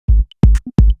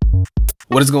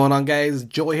What is going on, guys?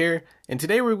 Joel here, and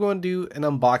today we're going to do an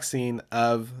unboxing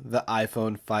of the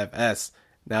iPhone 5S.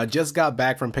 Now, I just got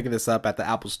back from picking this up at the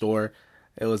Apple Store.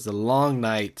 It was a long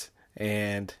night,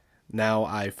 and now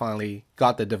I finally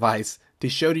got the device to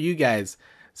show to you guys.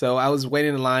 So I was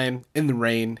waiting in line in the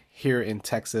rain here in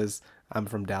Texas. I'm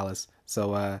from Dallas,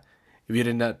 so if you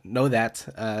didn't know that,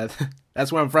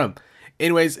 that's where I'm from.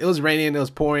 Anyways, it was raining, it was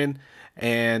pouring,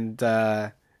 and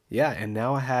yeah, and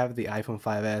now I have the iPhone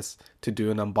 5S to do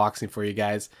an unboxing for you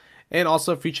guys and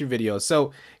also future videos.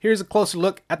 So here's a closer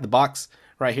look at the box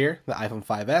right here, the iPhone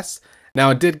 5S. Now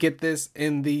I did get this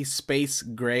in the space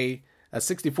gray, a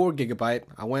 64 gigabyte.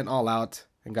 I went all out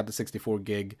and got the 64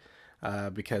 gig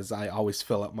because I always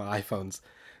fill up my iPhones.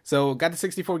 So got the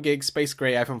 64 gig space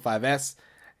gray iPhone 5S,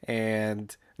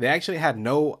 and they actually had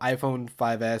no iPhone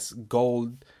 5S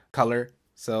gold color.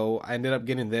 So I ended up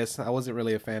getting this. I wasn't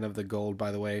really a fan of the gold, by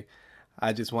the way.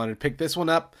 I just wanted to pick this one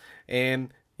up,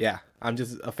 and yeah, I'm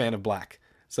just a fan of black.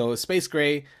 So space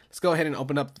gray. Let's go ahead and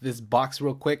open up this box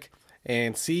real quick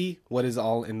and see what is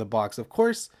all in the box. Of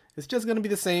course, it's just going to be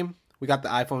the same. We got the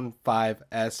iPhone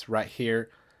 5S right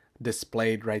here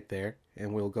displayed right there,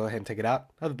 and we'll go ahead and take it out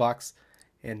of the box.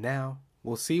 And now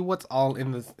we'll see what's all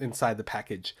inside the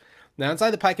package. Now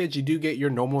inside the package, you do get your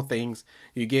normal things.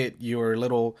 You get your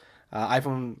little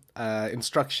iPhone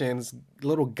instructions,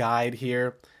 little guide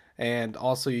here, and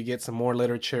also you get some more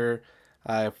literature,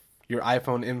 your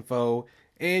iPhone info,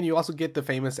 and you also get the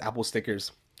famous Apple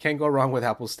stickers. Can't go wrong with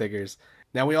Apple stickers.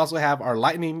 Now we also have our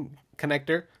Lightning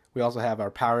connector, we also have our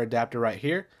power adapter right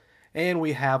here, and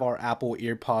we have our Apple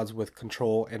EarPods with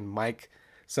control and mic.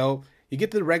 So you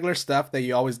get the regular stuff that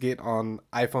you always get on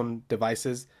iPhone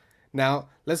devices. Now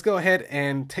let's go ahead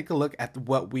and take a look at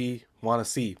what we want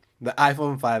to see. The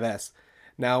iPhone 5S.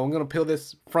 Now I'm going to peel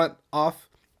this front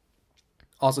off.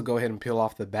 Also go ahead and peel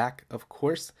off the back, of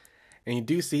course. And you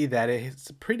do see that it's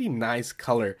a pretty nice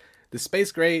color. The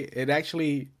space gray, it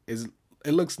actually is,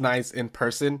 it looks nice in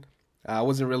person. I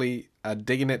wasn't really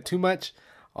digging it too much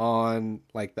on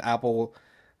like the Apple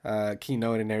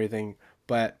keynote and everything,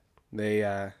 but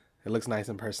it looks nice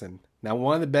in person. Now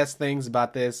one of the best things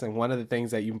about this, and one of the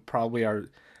things that you probably are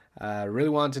really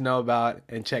wanting to know about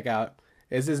and check out,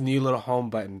 is this new little home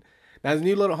button. Now this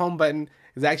new little home button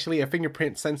is actually a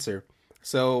fingerprint sensor.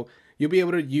 So you'll be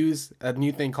able to use a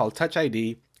new thing called Touch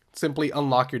ID. Simply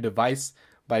unlock your device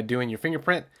by doing your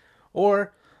fingerprint,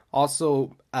 or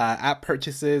also app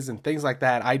purchases and things like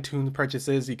that, iTunes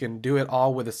purchases. You can do it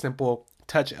all with a simple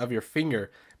touch of your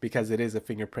finger because it is a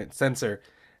fingerprint sensor.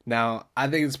 Now I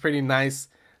think it's pretty nice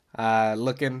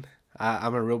looking.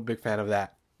 I'm a real big fan of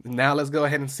that. Now let's go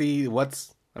ahead and see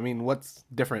what's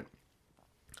different.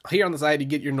 Here on the side, you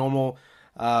get your normal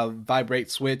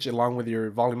vibrate switch along with your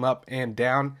volume up and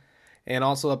down. And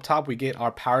also up top, we get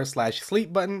our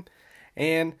power/sleep button.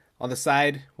 And on the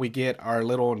side, we get our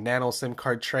little nano SIM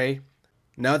card tray.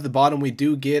 Now at the bottom, we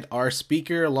do get our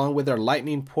speaker along with our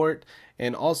lightning port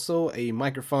and also a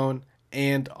microphone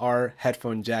and our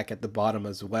headphone jack at the bottom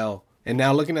as well. And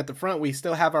now looking at the front, we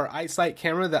still have our iSight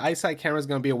camera. The iSight camera is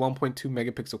going to be a 1.2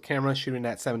 megapixel camera shooting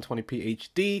at 720p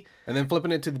HD. And then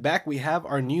flipping it to the back, we have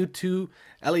our new two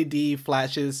LED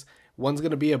flashes. One's going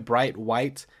to be a bright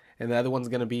white and the other one's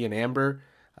going to be an amber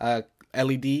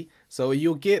LED. So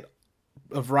you'll get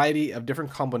a variety of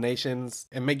different combinations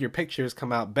and make your pictures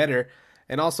come out better.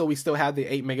 And also we still have the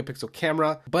 8 megapixel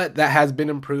camera, but that has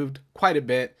been improved quite a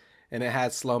bit, and it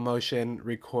has slow motion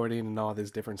recording and all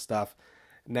this different stuff.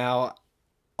 Now,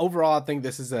 overall, I think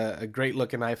this is a great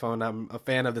looking iPhone. I'm a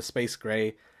fan of the space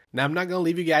gray. Now, I'm not going to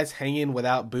leave you guys hanging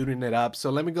without booting it up.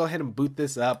 So let me go ahead and boot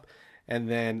this up, and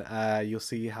then you'll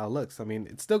see how it looks. I mean,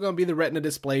 it's still going to be the Retina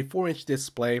display, 4-inch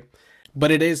display, but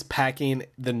it is packing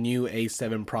the new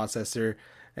A7 processor,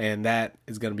 and that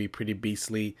is going to be pretty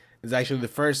beastly. It's actually the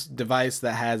first device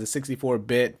that has a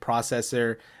 64-bit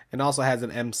processor and also has an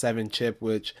M7 chip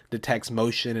which detects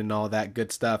motion and all that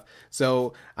good stuff.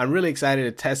 So I'm really excited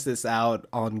to test this out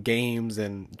on games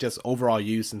and just overall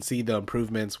use and see the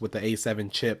improvements with the A7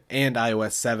 chip and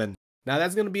iOS 7. Now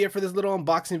that's going to be it for this little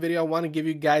unboxing video. I want to give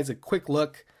you guys a quick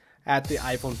look at the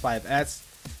iPhone 5S,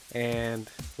 and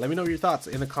let me know your thoughts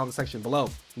in the comment section below.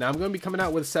 Now I'm going to be coming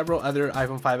out with several other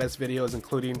iPhone 5S videos,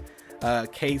 including a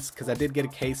case, because I did get a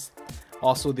case,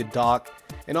 also the dock,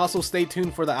 and also stay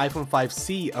tuned for the iPhone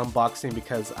 5C unboxing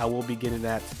because I will be getting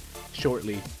that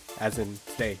shortly, as in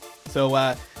today.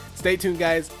 So stay tuned,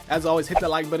 guys. As always, hit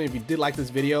that like button if you did like this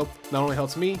video. Not only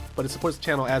helps me, but it supports the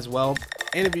channel as well.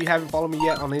 And if you haven't followed me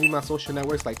yet on any of my social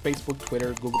networks like Facebook,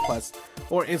 Twitter, Google+,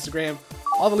 or Instagram,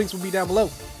 all the links will be down below.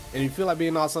 And if you feel like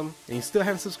being awesome and you still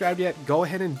haven't subscribed yet, go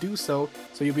ahead and do so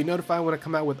you'll be notified when I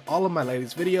come out with all of my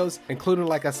latest videos, including,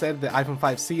 like I said, the iPhone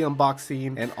 5C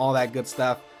unboxing and all that good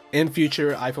stuff. In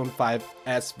future iPhone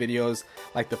 5S videos,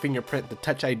 like the fingerprint, the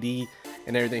Touch ID,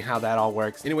 and everything, how that all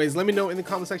works. Anyways, let me know in the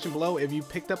comment section below if you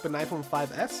picked up an iPhone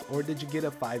 5S or did you get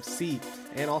a 5C,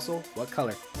 and also what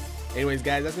color. Anyways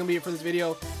guys, that's gonna be it for this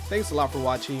video. Thanks a lot for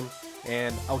watching,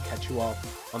 and I'll catch you all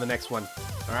on the next one.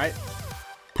 Alright,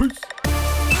 peace.